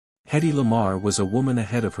Hedy Lamarr was a woman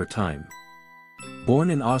ahead of her time. Born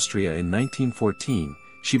in Austria in 1914,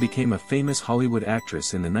 she became a famous Hollywood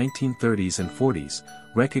actress in the 1930s and 40s,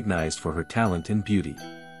 recognized for her talent and beauty.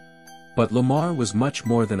 But Lamarr was much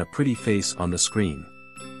more than a pretty face on the screen.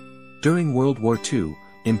 During World War II,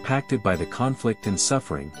 impacted by the conflict and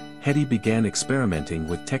suffering, Hedy began experimenting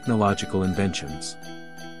with technological inventions.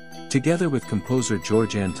 Together with composer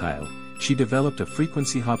George Antheil, she developed a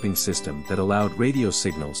frequency-hopping system that allowed radio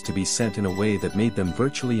signals to be sent in a way that made them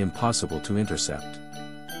virtually impossible to intercept.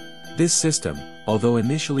 This system, although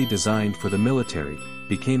initially designed for the military,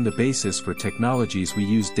 became the basis for technologies we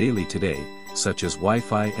use daily today, such as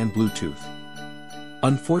Wi-Fi and Bluetooth.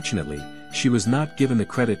 Unfortunately, she was not given the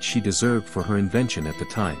credit she deserved for her invention at the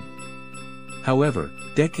time. However,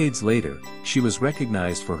 decades later, she was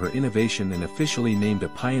recognized for her innovation and officially named a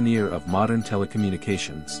pioneer of modern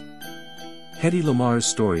telecommunications. Hedy Lamarr's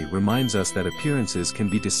story reminds us that appearances can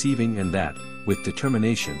be deceiving and that, with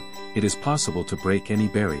determination, it is possible to break any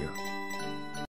barrier.